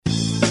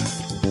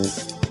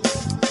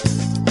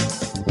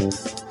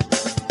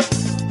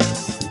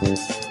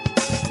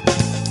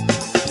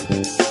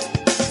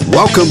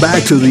Welcome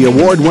back to the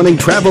award-winning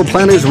Travel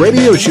Planners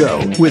Radio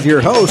Show with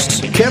your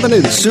hosts, Kevin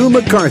and Sue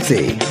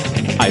McCarthy.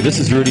 Hi, this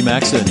is Rudy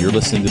Maxon. You're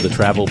listening to the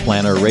Travel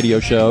Planner Radio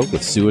Show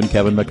with Sue and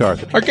Kevin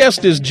McCarthy. Our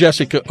guest is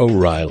Jessica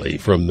O'Reilly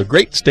from the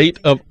great state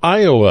of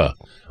Iowa.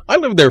 I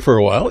lived there for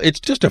a while. It's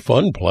just a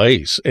fun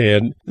place.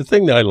 And the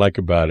thing that I like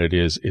about it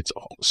is it's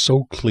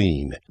so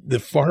clean. The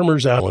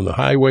farmers out on the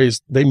highways,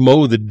 they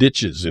mow the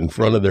ditches in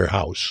front of their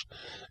house.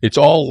 It's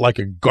all like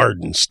a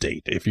garden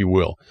state, if you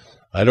will.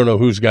 I don't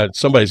know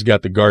somebody's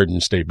got the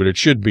garden state, but it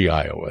should be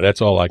Iowa. That's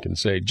all I can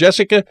say.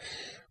 Jessica,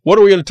 what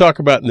are we going to talk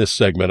about in this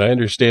segment? I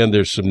understand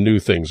there's some new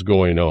things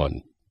going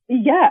on.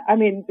 Yeah, I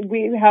mean,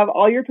 we have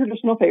all your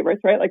traditional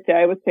favorites, right? Like the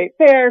Iowa State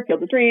Fair,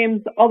 Field of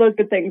Dreams, all those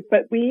good things.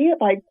 But we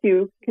like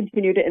to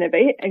continue to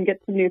innovate and get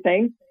some new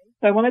things.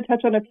 So I want to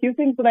touch on a few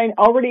things that I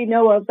already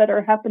know of that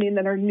are happening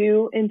that are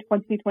new in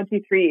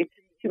 2023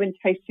 to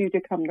entice you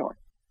to come north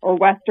or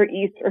west or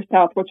east or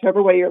south,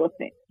 whichever way you're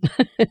listening.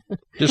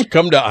 Just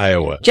come to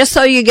Iowa. Just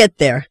so you get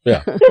there.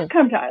 Yeah. Just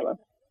come to Iowa.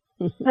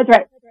 That's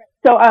right.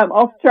 So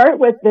I'll start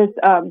with this,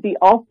 the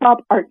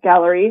Alsop Art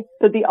Gallery.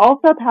 So the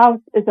Alsop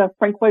House is a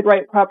Frank Lloyd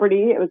Wright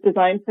property. It was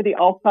designed for the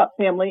Alsop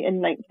family in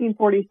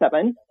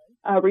 1947,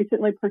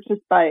 recently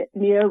purchased by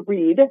Mia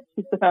Reed.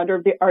 She's the founder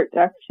of the Art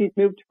Deck. She's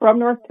moved from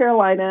North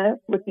Carolina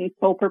with the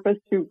sole purpose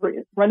to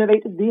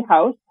renovate the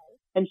house,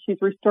 and she's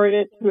restored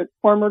it to its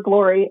former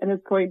glory and is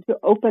going to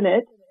open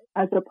it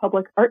as a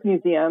public art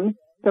museum.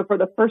 So for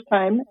the first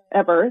time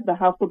ever, the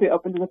house will be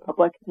open to the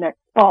public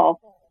next fall.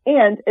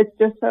 And it's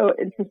just so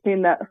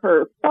interesting that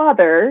her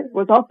father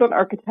was also an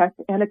architect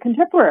and a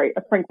contemporary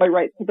of Frank Lloyd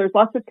Wright. So there's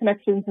lots of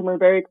connections, and we're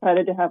very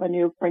excited to have a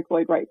new Frank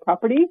Lloyd Wright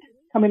property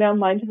coming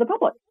online to the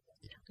public.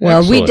 Well,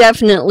 Excellent. we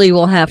definitely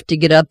will have to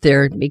get up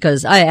there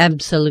because I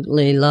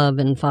absolutely love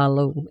and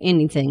follow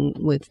anything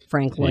with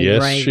Frank Lloyd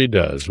Wright. Yes, she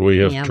does. We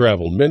have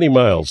traveled many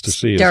miles to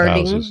see his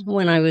houses. Starting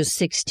when I was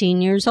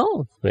 16 years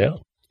old. Yeah.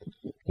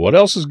 What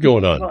else is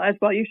going on? Well, as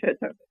well you should.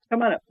 So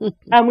come on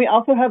up. We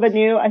also have a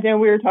new, I know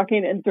we were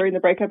talking during the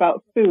break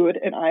about food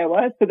in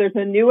Iowa. So there's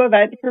a new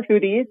event for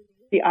foodies,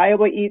 the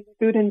Iowa Eats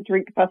Food and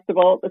Drink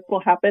Festival. This will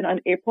happen on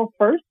April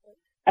 1st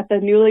at the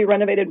newly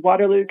renovated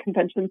Waterloo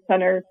Convention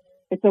Center.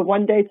 It's a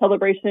one-day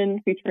celebration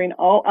featuring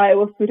all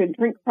Iowa food and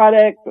drink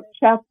products with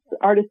chefs,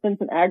 artisans,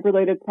 and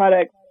ag-related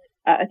products.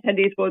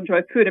 Attendees will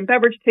enjoy food and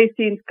beverage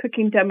tastings,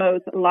 cooking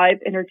demos, live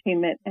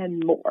entertainment,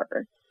 and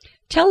more.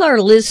 Tell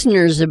our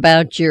listeners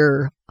about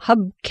your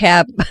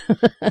hubcap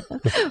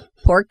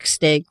pork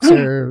steaks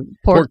or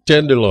pork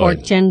tenderloin.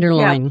 Pork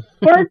tenderloin.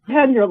 Yeah. Pork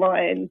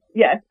tenderloins,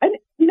 yes. And,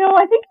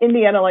 I think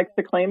Indiana likes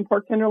to claim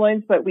pork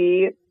tenderloins, but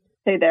we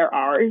say they're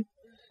ours.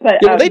 But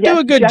they do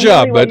a good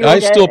job, but I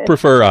still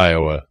prefer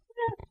Iowa.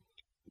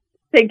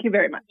 Thank you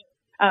very much.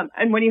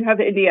 And when you have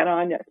Indiana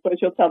on, I suppose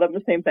you'll tell them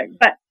the same thing,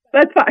 but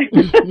that's fine.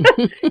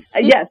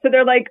 So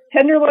they're like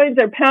tenderloins.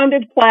 They're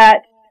pounded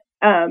flat,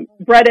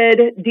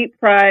 breaded, deep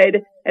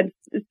fried, and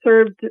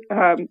served.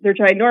 They're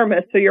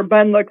ginormous, so your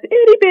bun looks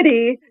itty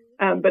bitty,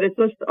 but it's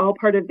just all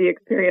part of the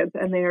experience,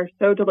 and they are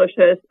so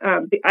delicious.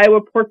 The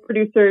Iowa pork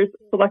producers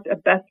select a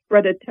best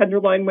breaded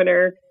tenderloin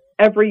winner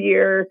every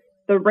year.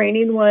 The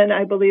reigning one,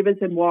 I believe, is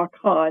in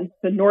Waukon,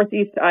 so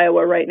northeast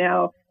Iowa right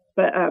now.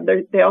 But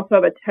they also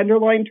have a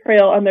tenderloin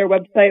trail on their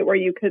website where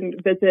you can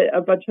visit a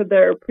bunch of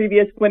their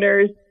previous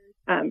winners,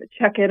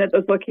 check in at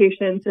those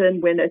locations,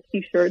 and win a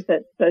T-shirt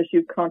that says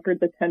you've conquered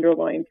the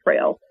tenderloin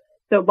trail.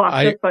 So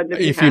lots of fun to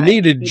be If had you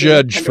need a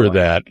judge for tenderloin.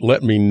 that,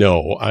 let me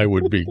know. I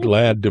would be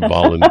glad to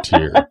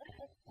volunteer.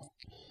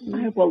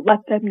 I will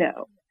let them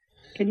know.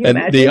 Can you And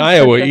imagine? the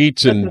Iowa Just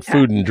Eats and a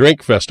Food and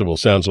Drink Festival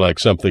sounds like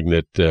something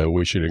that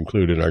we should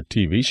include in our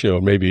TV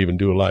show, maybe even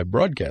do a live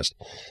broadcast.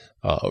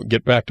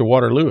 Get back to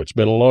Waterloo. It's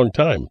been a long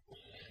time.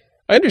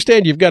 I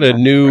understand you've got a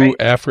new,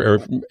 or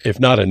if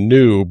not a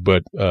new,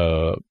 but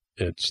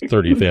it's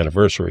 30th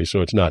anniversary,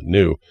 so it's not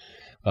new,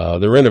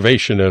 the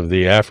renovation of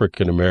the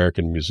African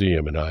American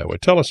Museum in Iowa.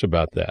 Tell us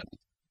about that.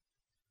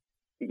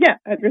 Yeah,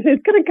 it's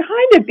going to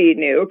kind of be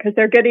new because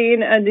they're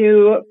getting a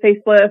new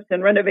facelift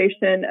and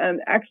renovation.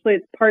 Actually,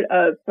 it's part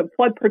of some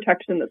flood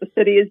protection that the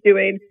city is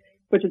doing,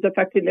 which is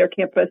affecting their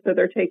campus. So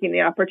they're taking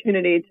the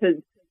opportunity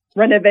to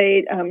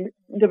renovate,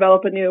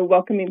 develop a new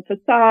welcoming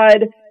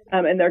facade,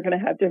 and they're going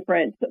to have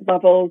different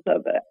levels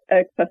of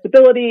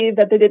accessibility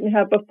that they didn't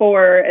have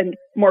before and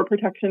more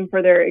protection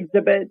for their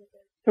exhibits.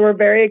 So we're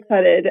very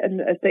excited, and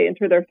as they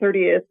enter their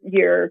 30th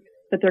year,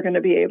 that they're going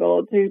to be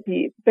able to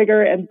be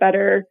bigger and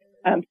better.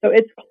 So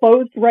it's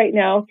closed right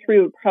now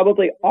through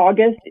probably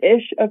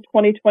August-ish of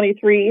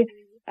 2023,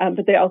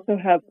 but they also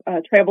have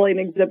traveling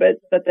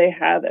exhibits that they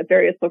have at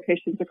various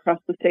locations across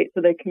the state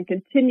so they can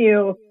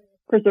continue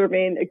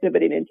preserving,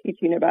 exhibiting, and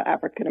teaching about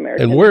African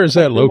Americans. And where is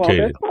that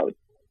located?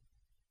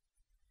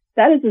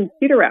 That is in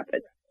Cedar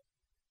Rapids.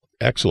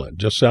 Excellent,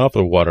 just south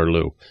of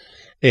Waterloo.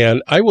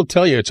 And I will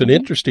tell you, it's an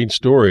interesting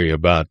story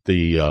about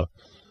the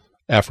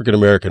African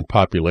American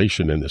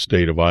population in the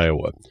state of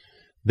Iowa.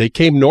 They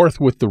came north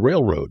with the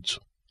railroads.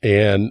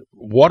 And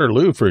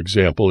Waterloo, for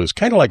example, is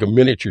kind of like a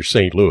miniature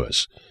St.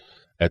 Louis.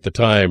 At the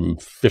time,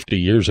 50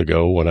 years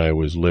ago, when I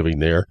was living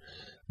there,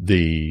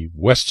 the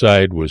west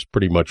side was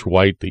pretty much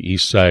white, the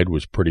east side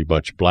was pretty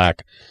much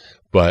black,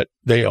 but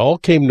they all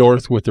came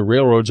north with the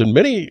railroads, and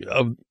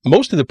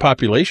most of the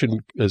population,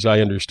 as I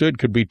understood,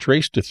 could be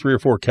traced to 3 or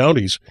 4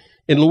 counties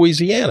in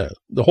Louisiana.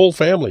 The whole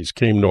families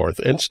came north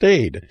and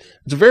stayed.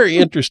 It's a very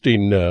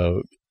interesting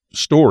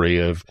story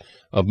of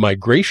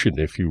migration,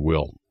 if you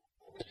will.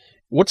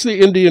 What's the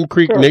Indian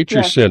Creek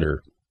Nature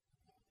Center?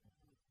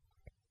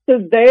 So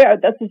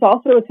this is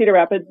also a Cedar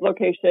Rapids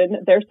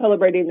location. They're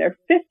celebrating their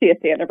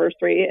 50th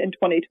anniversary in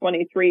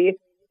 2023.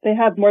 They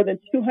have more than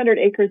 200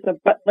 acres of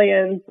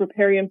wetlands,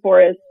 riparian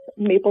forests,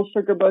 maple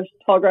sugar bush,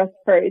 tallgrass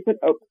prairies, and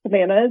oak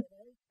savannas.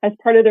 As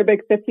part of their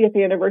big 50th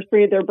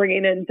anniversary, they're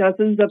bringing in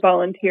dozens of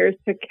volunteers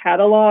to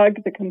catalog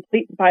the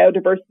complete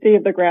biodiversity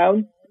of the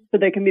grounds so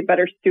they can be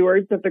better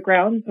stewards of the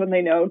grounds when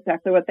they know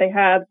exactly what they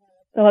have.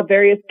 They'll have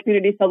various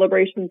community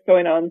celebrations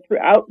going on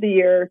throughout the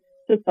year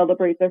to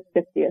celebrate their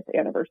 50th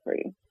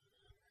anniversary.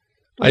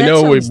 Well, I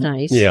know sounds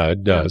nice. Yeah,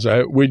 it does.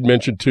 We'd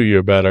mentioned to you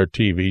about our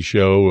TV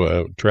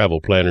show, Travel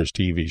Planners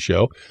TV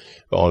show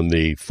on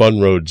the Fun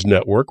Roads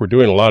Network. We're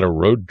doing a lot of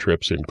road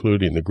trips,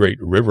 including the Great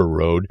River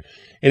Road.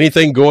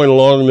 Anything going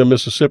along the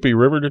Mississippi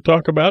River to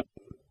talk about?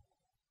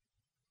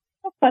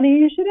 Well, funny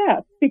you should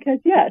ask, because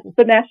yes,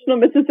 the National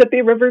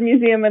Mississippi River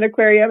Museum and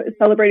Aquarium is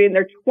celebrating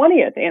their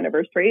 20th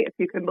anniversary, if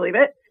you can believe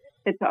it.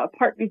 It's a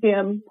part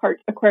museum, part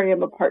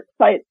aquarium, a part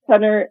science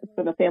center. It's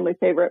been a family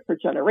favorite for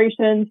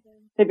generations.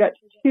 They've got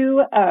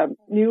 2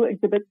 new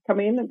exhibits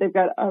coming. They've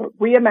got a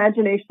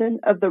reimagination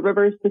of the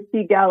Rivers to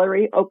Sea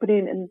Gallery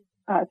opening in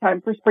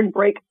time for spring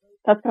break.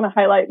 That's going to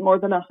highlight more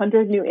than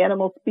 100 new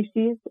animal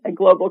species and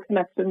global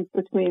connections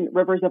between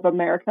rivers of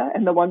America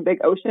and the one big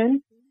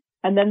ocean.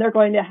 And then they're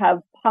going to have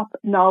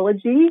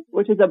Popnology,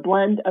 which is a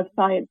blend of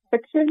science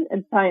fiction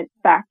and science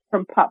fact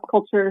from pop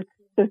culture.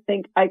 So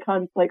think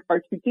icons like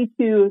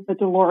R2-D2, the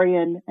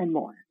DeLorean, and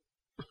more.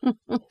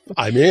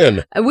 I'm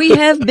in. We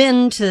have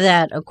been to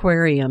that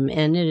aquarium,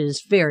 and it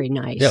is very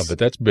nice. Yeah, but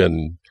that's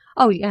been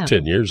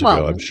 10 years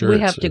ago, I'm sure. We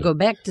have to go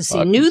back to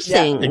see new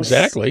things.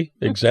 Exactly.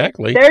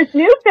 There's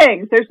new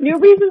things. There's new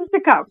reasons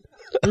to come.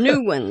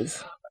 New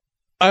ones.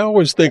 I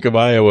always think of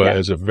Iowa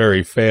as a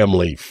very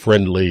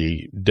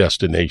family-friendly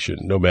destination,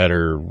 no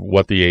matter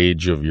what the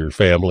age of your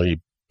family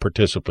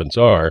participants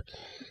are.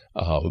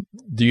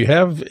 Do you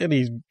have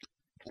any,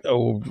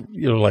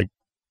 like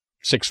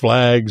Six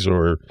Flags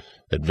or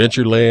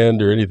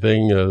Adventureland or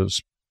anything?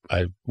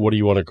 What do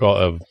you want to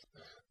call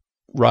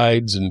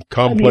rides and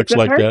complex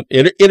like that?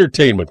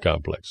 Entertainment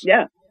complex.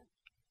 Yeah.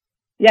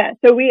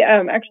 So we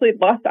actually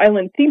Lost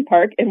Island Theme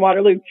Park in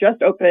Waterloo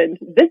just opened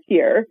this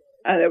year.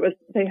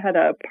 They had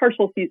a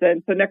partial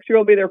season, so next year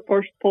will be their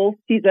first full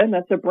season.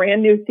 That's a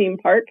brand new theme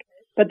park.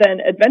 But then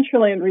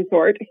Adventureland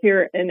Resort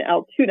here in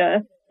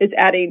Altoona is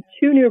adding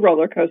 2 new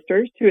roller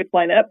coasters to its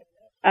lineup.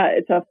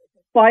 It's a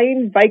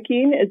Flying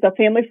Viking is a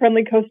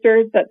family-friendly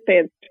coaster that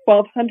spans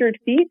 1,200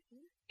 feet.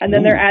 And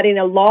then they're adding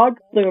a log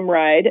flume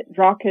ride,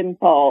 Draken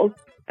Falls.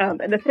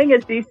 And the thing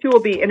is, these 2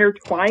 will be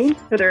intertwined,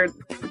 so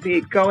they'll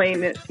be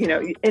going,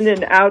 in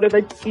and out of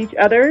each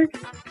other.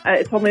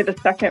 It's only the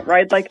second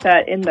ride like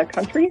that in the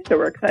country, so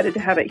we're excited to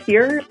have it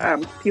here.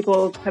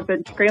 People have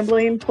been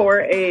scrambling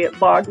for a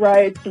log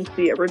ride since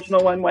the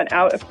original one went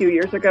out a few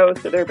years ago,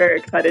 so they're very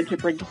excited to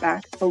bring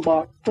back the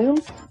log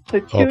flume.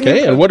 So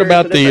okay, and what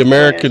about the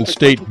American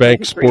State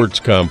Bank Sports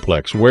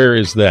Complex? Where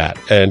is that?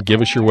 And give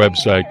us your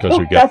website, because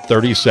we've got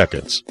 30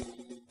 seconds.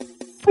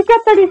 We've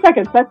got 30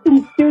 seconds. That's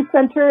in Sioux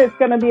Center. It's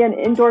going to be an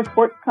indoor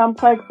sports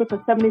complex with a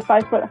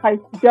 75-foot high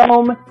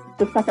dome,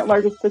 the second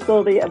largest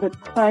facility of its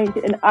kind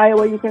in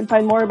Iowa. You can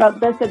find more about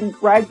this and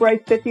Bragg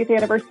Bryce's 50th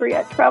anniversary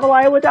at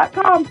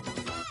traveliowa.com.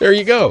 There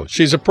you go.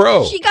 She's a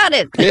pro. She got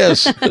it.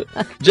 Yes.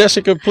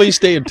 Jessica, please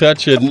stay in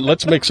touch and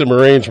let's make some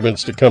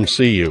arrangements to come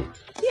see you.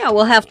 Yeah,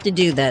 we'll have to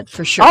do that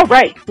for sure. All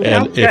right.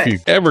 And if you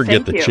ever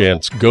get the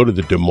chance, go to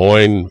the Des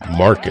Moines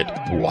Market.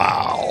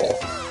 Wow.